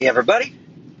Hey everybody,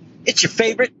 it's your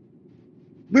favorite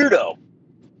weirdo.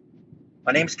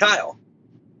 My name's Kyle.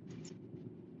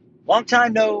 Long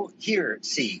time no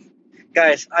see.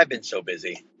 Guys, I've been so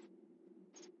busy.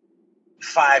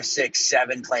 5, 6,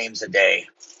 7 claims a day.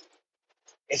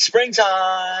 It's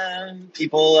springtime.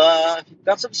 People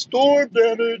got some storm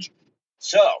damage.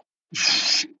 So,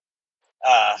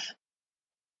 uh,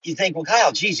 you think, well,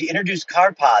 Kyle, geez, you introduced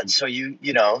car pods, so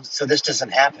so this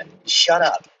doesn't happen. Shut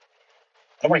up.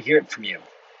 I don't want to hear it from you.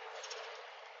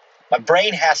 My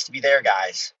brain has to be there,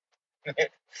 guys.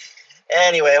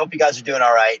 Anyway, I hope you guys are doing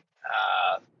all right.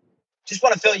 Just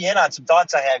want to fill you in on some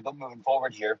thoughts I have moving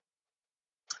forward here,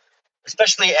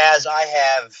 especially as I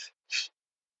have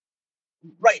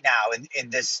right now in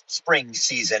this spring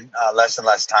season less and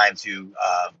less time to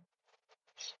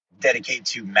dedicate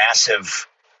to massive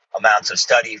amounts of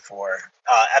study for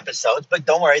episodes. But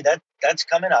don't worry, that's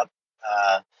coming up.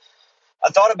 I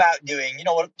thought about doing,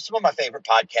 what some of my favorite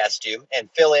podcasts do, and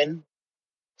fill in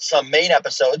some main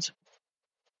episodes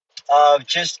of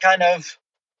just kind of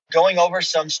going over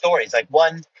some stories. Like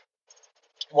one's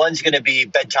going to be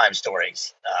bedtime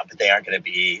stories, but they aren't going to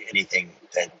be anything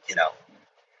that going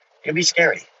to be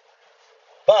scary.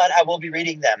 But I will be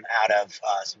reading them out of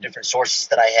some different sources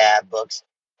that I have, books,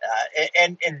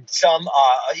 and some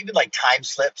even like time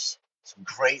slips. Some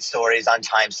great stories on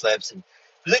time slips, and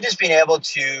really just being able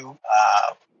to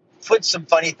put some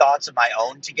funny thoughts of my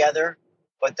own together,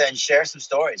 but then share some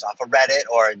stories off of Reddit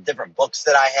or different books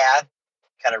that I have.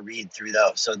 Kind of read through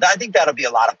those. So I think that'll be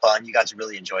a lot of fun. You guys will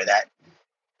really enjoy that.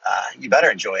 You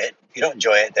better enjoy it. If you don't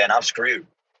enjoy it, then I'm screwed.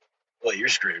 Well, you're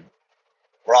screwed.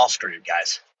 We're all screwed,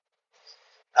 guys.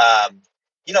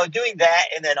 Doing that.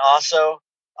 And then also,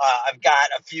 I've got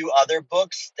a few other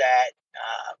books that,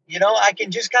 I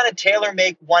can just kind of tailor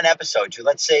make one episode to,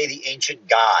 let's say, the ancient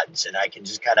gods. And I can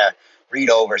just kind of read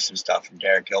over some stuff from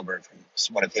Derek Gilbert from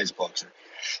one of his books.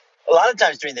 A lot of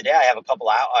times during the day, I have a couple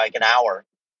hours, like an hour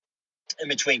in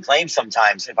between claims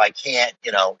sometimes if I can't,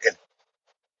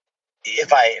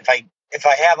 if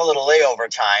I have a little layover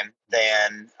time,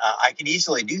 then I can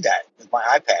easily do that with my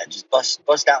iPad. Just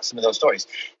bust out some of those stories,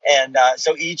 and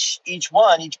so each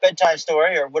bedtime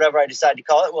story or whatever I decide to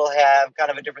call it will have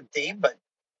kind of a different theme, but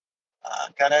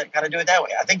kind of do it that way.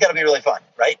 I think that'll be really fun,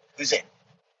 right? Who's in?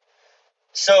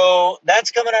 So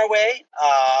that's coming our way,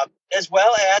 as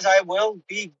well as I will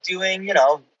be doing,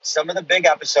 some of the big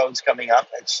episodes coming up.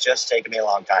 It's just taken me a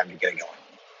long time to get it going.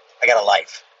 I got a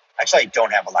life. Actually, I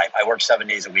don't have a life. I work 7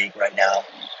 days a week right now,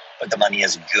 but the money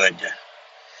is good.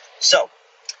 So,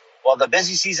 while the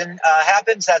busy season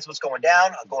happens, that's what's going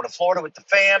down. I'm going to Florida with the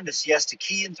fam to Siesta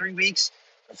Key in 3 weeks.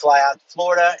 I'll fly out to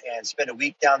Florida and spend a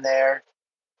week down there.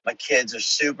 My kids are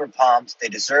super pumped. They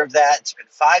deserve that. It's been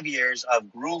 5 years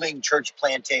of grueling church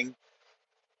planting.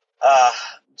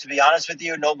 To be honest with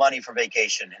you, no money for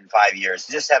vacation in 5 years.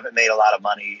 Just haven't made a lot of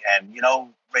money. And,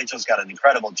 Rachel's got an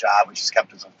incredible job, which has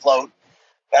kept us afloat.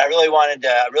 But I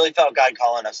really felt God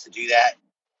calling us to do that.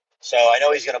 So I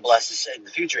know he's going to bless us in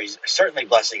the future. He's certainly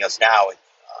blessing us now.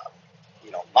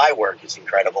 My work is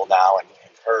incredible now and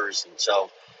hers. And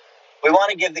so we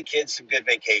want to give the kids some good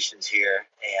vacations here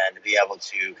and be able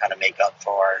to kind of make up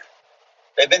for.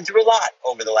 They've been through a lot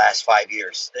over the last 5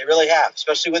 years. They really have,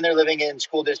 especially when they're living in a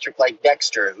school district like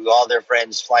Dexter, who all their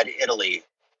friends fly to Italy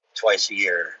twice a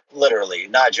year. Literally,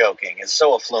 not joking. It's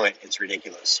so affluent, it's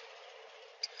ridiculous.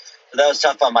 So that was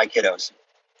tough on my kiddos.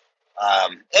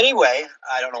 Anyway,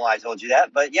 I don't know why I told you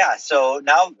that, but yeah. So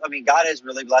now, God has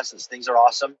really blessed us. Things are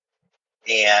awesome,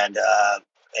 and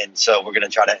so we're going to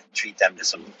try to treat them to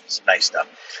some nice stuff.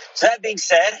 So that being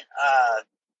said,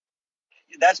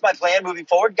 that's my plan moving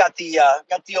forward. Got the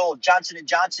old Johnson &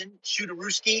 Johnson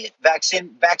Shooterooski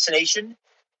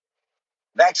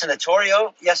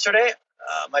vaccinatorio yesterday.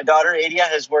 My daughter Adia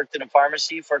has worked in a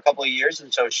pharmacy for a couple of years,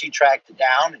 and so she tracked it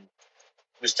down, and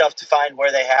it was tough to find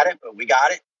where they had it, but we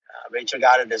got it. Rachel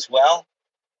got it as well.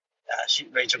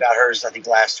 Rachel got hers, I think,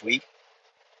 last week.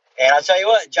 And I'll tell you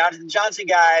what, Johnson & Johnson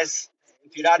guys,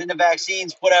 if you're not into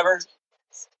vaccines, whatever.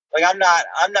 Like I'm not,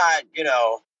 look.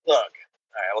 All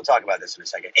right, we'll talk about this in a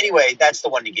second. Anyway, that's the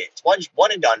one to get. It's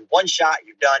one and done. One shot,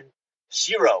 you're done.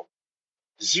 Zero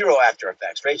after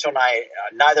effects. Rachel and I,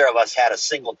 neither of us had a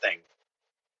single thing.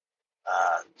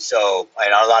 So I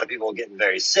know a lot of people were getting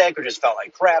very sick or just felt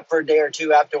like crap for a day or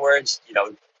two afterwards.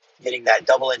 Getting that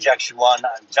double injection one.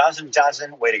 Johnson &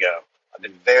 Johnson, way to go. I've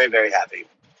been very, very happy.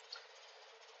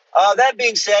 That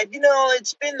being said,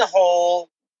 it's been the whole...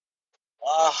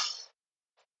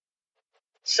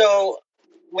 So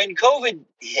when COVID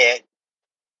hit,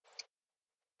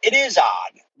 It is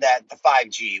odd that the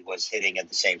 5G was hitting at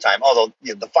the same time, although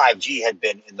the 5G had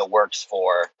been in the works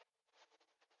for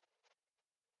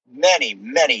many,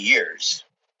 many years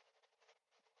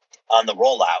on the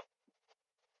rollout.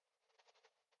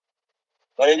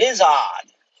 But it is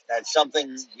odd that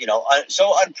something,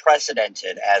 so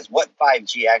unprecedented as what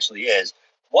 5G actually is,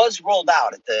 was rolled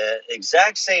out at the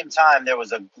exact same time there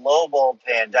was a global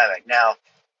pandemic. Now,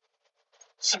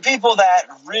 some people that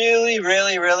really,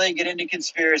 really, really get into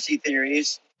conspiracy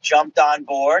theories jumped on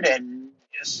board and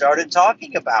started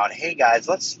talking about, hey guys,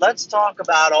 let's talk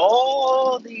about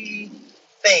all the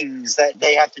things that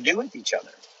they have to do with each other.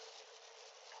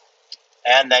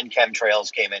 And then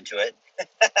chemtrails came into it.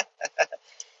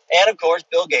 And of course,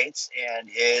 Bill Gates and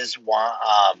his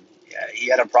he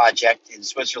had a project in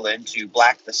Switzerland to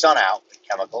black the sun out with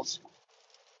chemicals.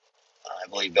 I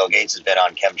believe Bill Gates has been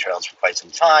on chemtrails for quite some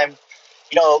time.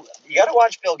 You got to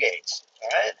watch Bill Gates. All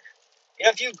right.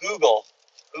 If you Google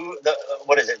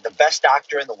the best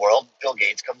doctor in the world, Bill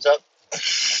Gates comes up.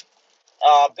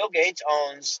 Bill Gates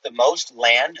owns the most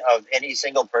land of any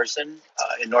single person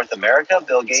in North America.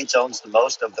 Bill Gates owns the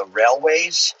most of the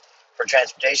railways for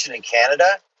transportation in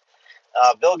Canada.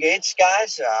 Bill Gates,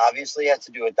 guys, obviously has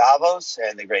to do with Davos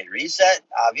and the Great Reset,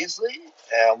 obviously.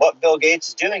 What Bill Gates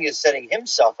is doing is setting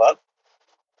himself up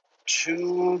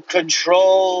to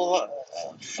control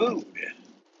food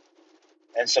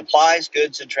and supplies,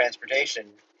 goods, and transportation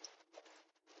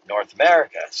in North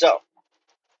America. So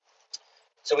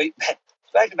we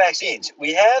back to vaccines.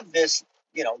 We have this,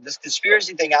 this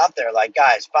conspiracy thing out there. Like,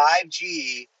 guys,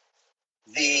 5G,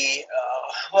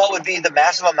 what would be the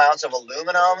massive amounts of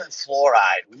aluminum and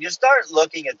fluoride. When you start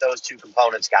looking at those two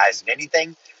components, guys, in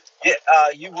anything,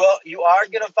 you are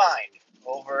going to find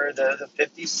over the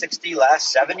 50, 60,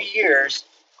 last 70 years,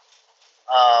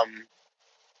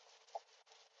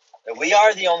 that we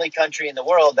are the only country in the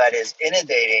world that is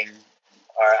inundating,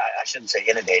 or I shouldn't say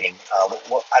inundating.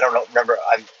 I don't know. Remember,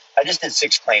 I just did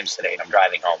 6 claims today and I'm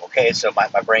driving home. Okay. So my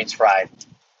brain's fried.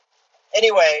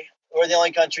 Anyway, we're the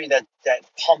only country that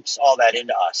pumps all that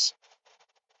into us.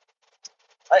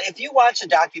 If you watch a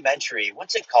documentary,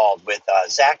 what's it called, with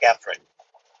Zac Efron?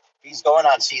 He's going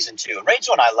on season 2.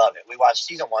 Rachel and I love it. We watched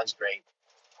season 1's great.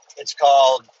 It's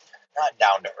called, not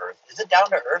Down to Earth. Is it Down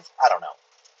to Earth? I don't know.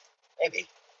 Maybe.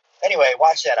 Anyway,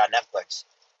 watch that on Netflix.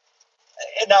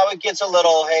 And now it gets a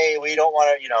little, hey, we don't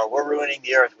want to, we're ruining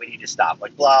the earth. We need to stop.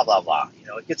 Like, blah, blah, blah.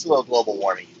 It gets a little global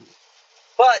warming.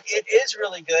 But it is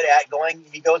really good at going,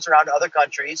 he goes around to other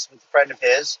countries with a friend of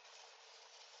his,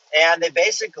 and they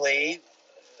basically,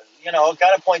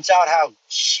 kind of points out how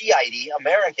Shiite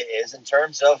America is in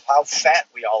terms of how fat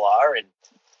we all are and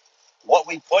what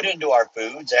we put into our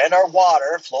foods and our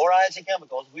water, fluorides and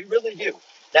chemicals. We really do.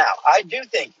 Now, I do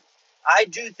think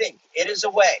it is a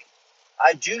way.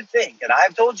 I do think, and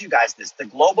I've told you guys this, the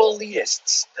global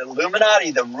elitists, the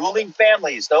Illuminati, the ruling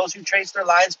families, those who trace their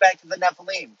lines back to the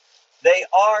Nephilim, they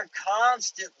are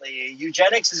constantly,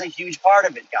 eugenics is a huge part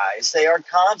of it, guys. They are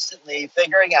constantly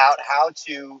figuring out how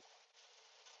to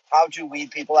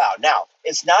weed people out. Now,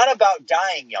 it's not about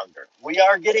dying younger. We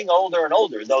are getting older and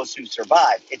older, those who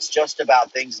survive. It's just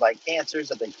about things like cancers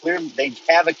that they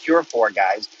have a cure for,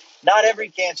 guys. Not every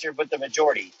cancer, but the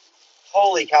majority.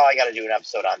 Holy cow, I got to do an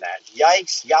episode on that.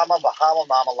 Yikes, Yama, Bahama,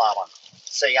 Mama, Llama.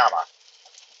 Sayama.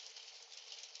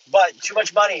 But too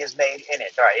much money is made in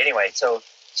it. All right, anyway, so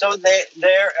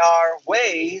there are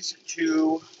ways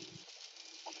to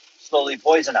slowly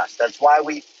poison us. That's why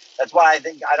I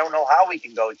think, I don't know how we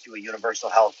can go to a universal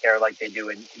health care like they do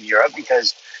in Europe,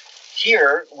 because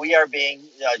here we are being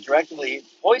directly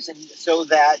poisoned so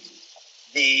that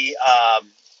the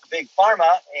big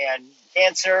pharma and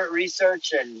cancer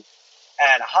research and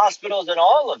hospitals and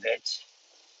all of it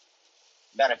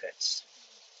benefits.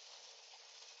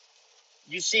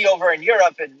 You see over in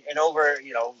Europe and over,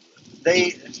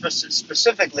 they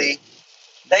specifically,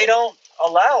 they don't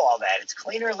allow all that. It's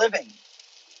cleaner living.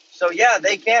 So yeah,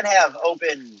 they can have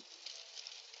open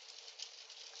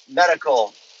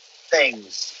medical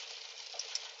things.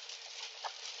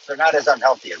 They're not as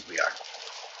unhealthy as we are.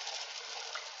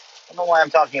 I don't know why I'm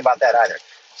talking about that either.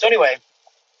 So anyway,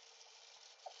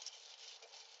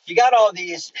 you got all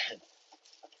these,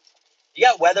 you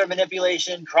got weather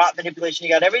manipulation, crop manipulation,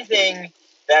 you got everything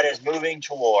that is moving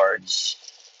towards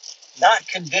not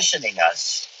conditioning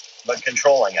us, but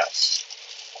controlling us.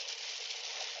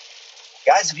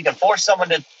 Guys, if you can force someone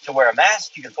to wear a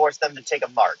mask, you can force them to take a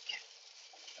mark.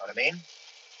 You know what I mean?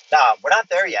 Now, we're not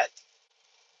there yet.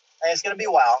 And it's going to be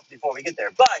a while before we get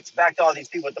there. But back to all these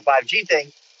people with the 5G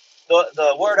thing,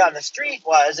 the word on the street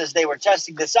was, as they were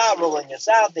testing this out, rolling this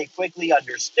out, they quickly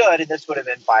understood, and this would have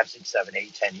been 5, 6, 7,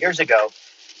 8, 10 years ago.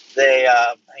 They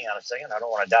hang on a second. I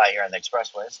don't want to die here on the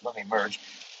expressway, so let me merge.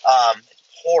 It's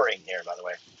pouring here, by the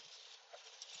way.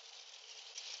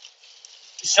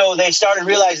 So they started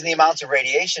realizing the amounts of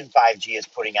radiation 5G is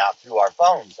putting out through our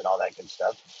phones and all that good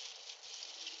stuff.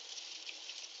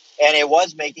 And it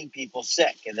was making people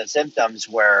sick. And the symptoms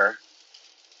were,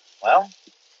 well,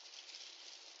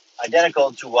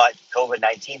 identical to what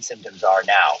COVID-19 symptoms are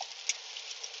now.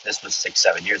 This was 6,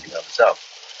 7 years ago. So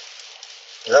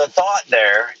the thought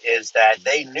there is that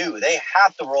they knew they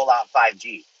have to roll out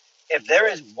 5G. If there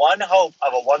is one hope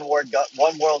of a one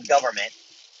world government,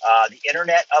 the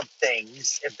Internet of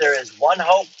Things, if there is one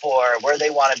hope for where they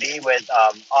want to be with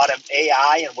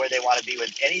AI and where they want to be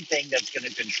with anything that's going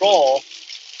to control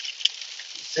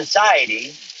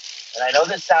society, and I know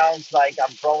this sounds like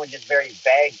I'm throwing just very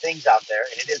vague things out there,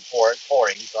 and it is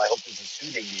pouring, so I hope this is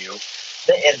soothing you.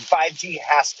 And 5G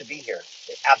has to be here.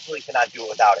 They absolutely cannot do it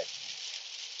without it.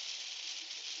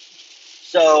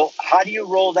 So how do you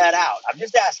roll that out? I'm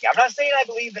just asking. I'm not saying I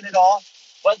believe in it all,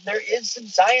 but there is some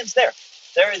science there.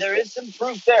 There is some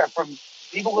proof there from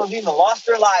people who have even lost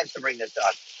their lives to bring this to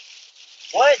us.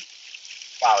 What?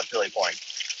 Wow, it's really pouring.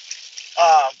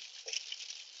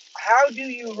 How do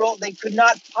you roll? They could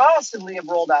not possibly have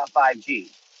rolled out 5G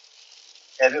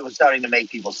if it was starting to make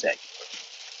people sick.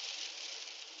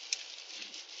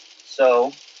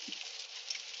 So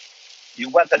you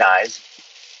weaponize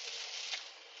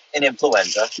an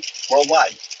influenza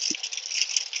worldwide.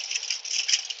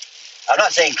 I'm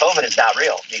not saying COVID is not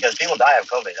real, because people die of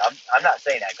COVID. I'm not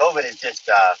saying that. COVID is just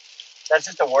that's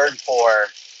just a word for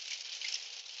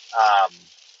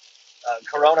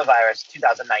coronavirus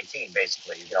 2019,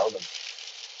 basically. You know, the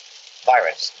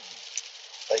virus.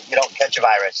 But you don't catch a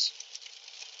virus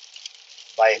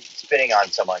by spitting on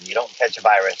someone. You don't catch a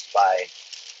virus by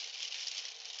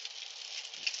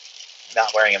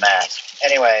not wearing a mask.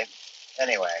 Anyway,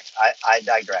 I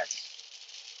digress.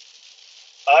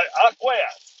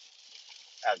 Acquiesce,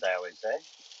 as I always say.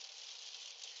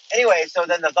 Anyway, so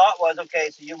then the thought was, okay,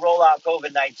 so you roll out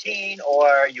COVID-19,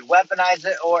 or you weaponize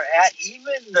it, or at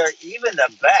even the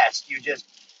best,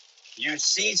 you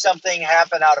see something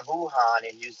happen out of Wuhan,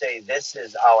 and you say, this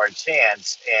is our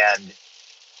chance. And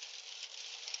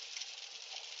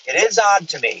it is odd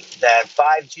to me that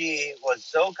 5G was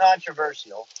so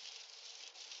controversial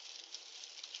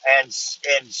and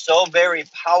so very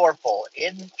powerful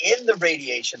in the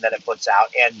radiation that it puts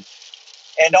out,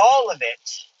 and all of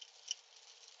it,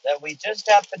 that we just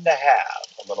happen to have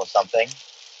a little something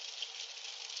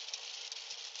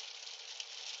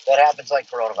that happens like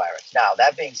coronavirus. Now,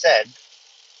 that being said,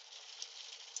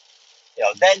 you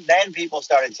know, then people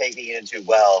started taking it into,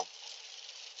 well,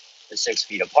 the 6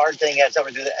 feet apart thing had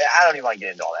something to do with it. I don't even want to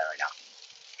get into all that right now.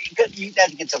 Because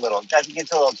that gets a little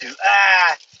too,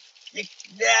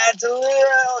 that's a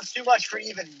little too much for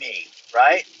even me,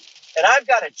 right? And I've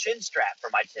got a chin strap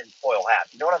for my tinfoil hat.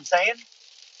 You know what I'm saying?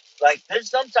 Like, there's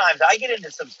sometimes I get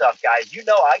into some stuff, guys. You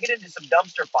know, I get into some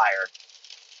dumpster fires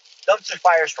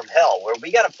from hell, where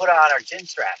we got to put on our chin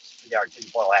straps with our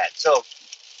tinfoil hat. So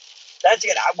that's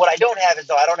it. What I don't have is,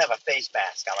 though, I don't have a face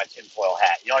mask on my tinfoil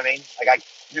hat. You know what I mean? Like,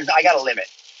 I got a limit.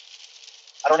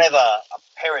 I don't have a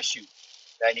parachute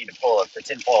that I need to pull if the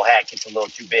tinfoil hat gets a little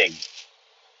too big.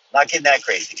 I'm not getting that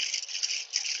crazy.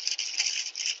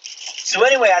 So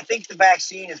anyway, I think the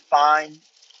vaccine is fine.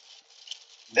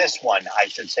 This one, I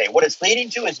should say, what it's leading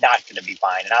to is not going to be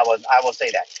fine, and I will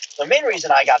say that. The main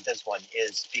reason I got this one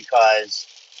is because,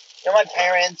 you know, my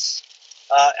parents.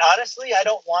 Honestly, I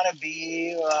don't want to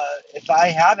be. If I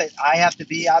have it, I have to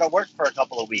be out of work for a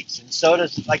couple of weeks, and so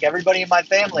does like everybody in my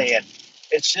family. And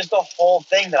it's just a whole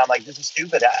thing that I'm like, this is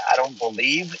stupid. I don't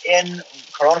believe in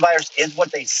coronavirus is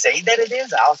what they say that it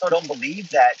is. I also don't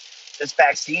believe that this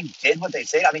vaccine did what they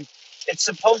say. I mean, it's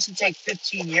supposed to take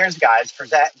 15 years, guys, for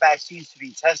that vaccines to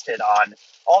be tested on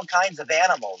all kinds of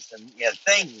animals and, you know,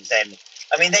 things. And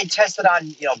I mean, they tested on,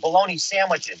 you know, bologna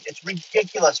sandwiches. It's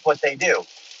ridiculous what they do.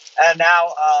 And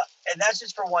now, and that's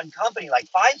just for one company like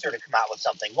Pfizer to come out with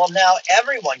something. Well, now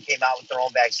everyone came out with their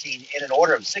own vaccine in an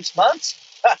order of 6 months.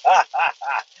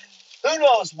 Who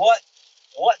knows what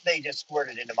they just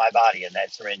squirted into my body in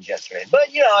that syringe yesterday.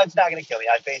 But, you know, it's not going to kill me.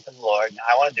 I have faith in the Lord.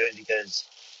 I want to do it because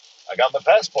I got my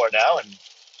passport now. And,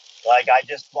 like, I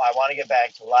want to get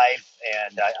back to life.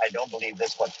 And I don't believe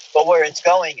this one. But where it's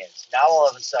going is now all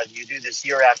of a sudden you do this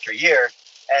year after year.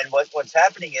 And what's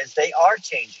happening is they are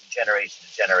changing generation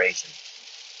to generation.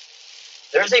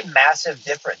 There's a massive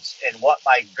difference in what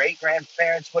my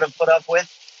great-grandparents would have put up with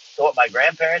to what my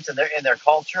grandparents and their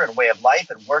culture and way of life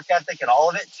and work ethic and all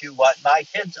of it to what my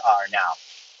kids are now.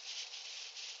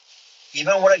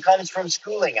 Even when it comes from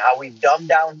schooling, how we've dumbed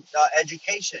down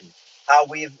education, how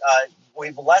we've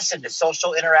lessened the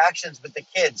social interactions with the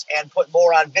kids and put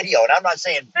more on video. And I'm not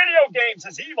saying video games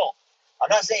is evil. I'm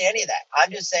not saying any of that.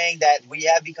 I'm just saying that we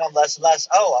have become less and less.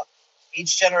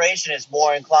 Each generation is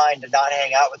more inclined to not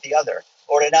hang out with the other,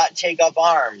 or to not take up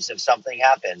arms if something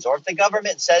happens, or if the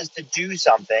government says to do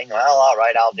something, well, all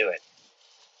right, I'll do it.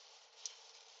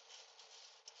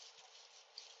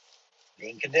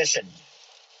 Being conditioned.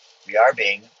 We are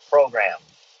being programmed.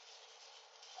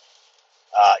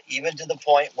 Even to the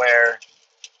point where,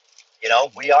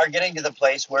 we are getting to the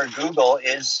place where Google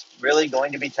is really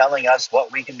going to be telling us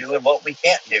what we can do and what we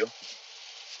can't do,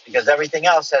 because everything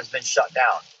else has been shut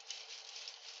down.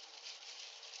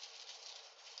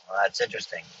 Well, that's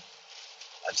interesting.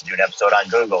 Let's do an episode on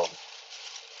Google,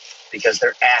 because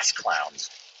they're ass clowns.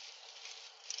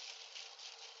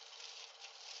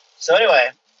 So anyway,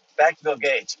 back to Bill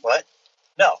Gates. What?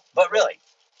 No, but really,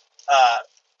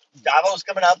 Davos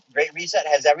coming up, Great Reset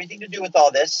has everything to do with all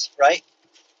this, right?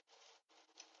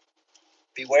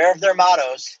 Beware of their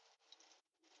mottos.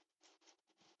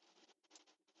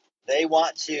 They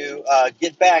want to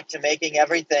get back to making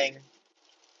everything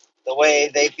the way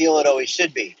they feel it always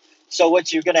should be. So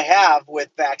what you're going to have with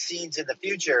vaccines in the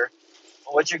future,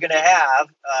 what you're going to have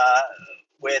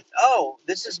with,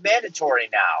 this is mandatory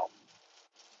now.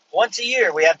 Once a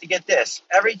year, we have to get this.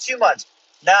 Every 2 months.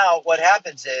 Now, what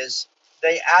happens is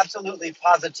they absolutely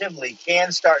positively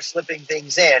can start slipping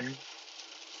things in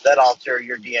that alter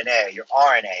your DNA, your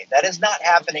RNA. That is not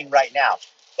happening right now,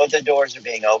 but the doors are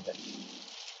being opened.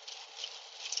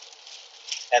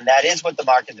 And that is what the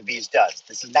mark of the beast does.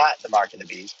 This is not the mark of the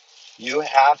beast. You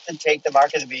have to take the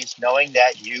mark of the beast knowing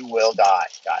that you will die,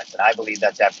 guys. And I believe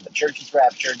that's after the church is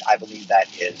raptured. I believe that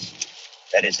is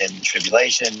in the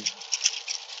tribulation.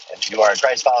 If you are a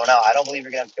Christ follower now, I don't believe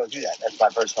you're going to have to go through that. That's my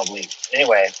personal belief.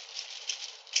 Anyway,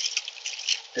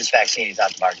 this vaccine is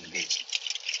not the mark of the beast.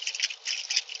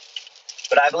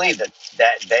 But I believe that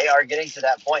they are getting to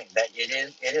that point, that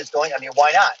it is going. I mean,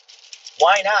 why not?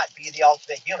 Why not be the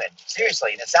ultimate human?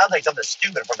 Seriously, and it sounds like something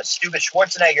stupid from a stupid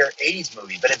Schwarzenegger 80s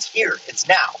movie, but it's here. It's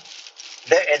now.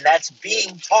 And that's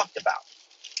being talked about.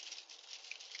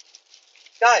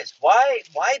 Guys, why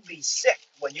be sick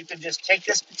when you can just take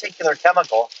this particular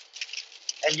chemical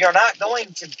and you're not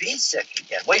going to be sick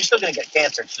again? Well, you're still going to get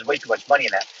cancer because there's way too much money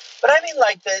in that. But I mean,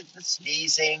 like the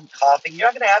sneezing, coughing, you're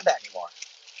not going to have that anymore.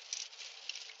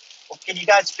 Well, can you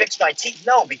guys fix my teeth?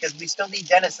 No, because we still need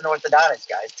dentists and orthodontists,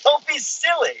 guys. Don't be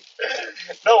silly.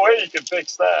 No way you can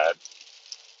fix that.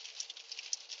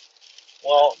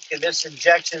 Well, can this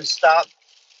injection stop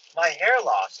my hair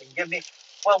loss and give me...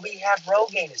 Well, we have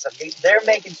Rogaine and stuff. They're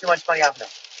making too much money off of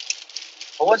that.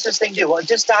 Well, what's this thing do? Well, it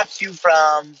just stops you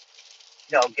from,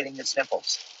 getting the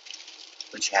sniffles.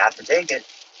 But you have to take it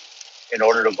in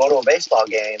order to go to a baseball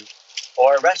game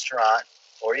or a restaurant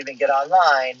or even get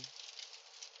online.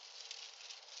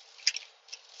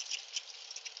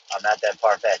 I'm not that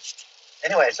far-fetched.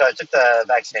 Anyway, so I took the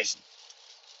vaccination.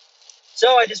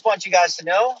 So I just want you guys to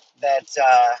know that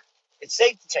it's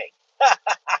safe to take.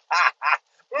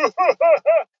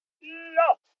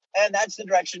 And that's the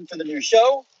direction for the new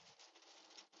show.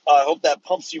 I hope that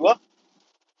pumps you up.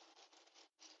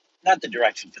 Not the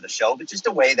direction for the show, but just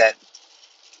a way that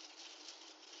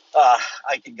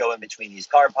I can go in between these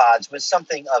car pods with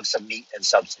something of some meat and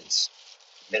substance.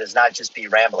 It is not just me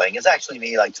rambling. It's actually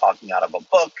me like talking out of a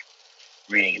book,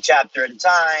 reading a chapter at a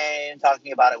time,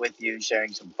 talking about it with you,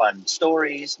 sharing some fun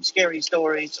stories, some scary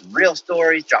stories, some real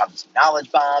stories, dropping some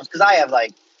knowledge bombs. Because I have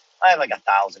like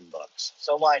 1,000 books.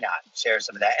 So why not share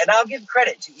some of that? And I'll give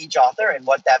credit to each author and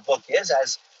what that book is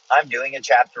as I'm doing a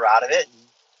chapter out of it. And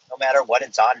no matter what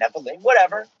it's on, Nephilim,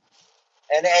 whatever.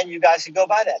 And you guys can go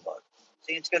buy that book.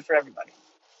 See, it's good for everybody.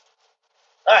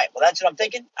 All right, well, that's what I'm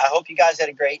thinking. I hope you guys had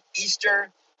a great Easter.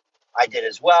 I did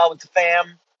as well with the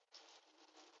fam.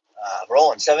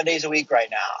 Rolling 7 days a week right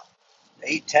now,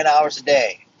 8-10 hours a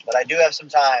day. But I do have some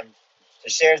time to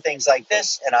share things like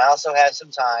this, and I also have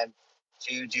some time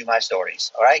to do my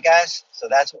stories. All right, guys? So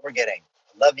that's what we're getting.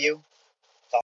 I love you.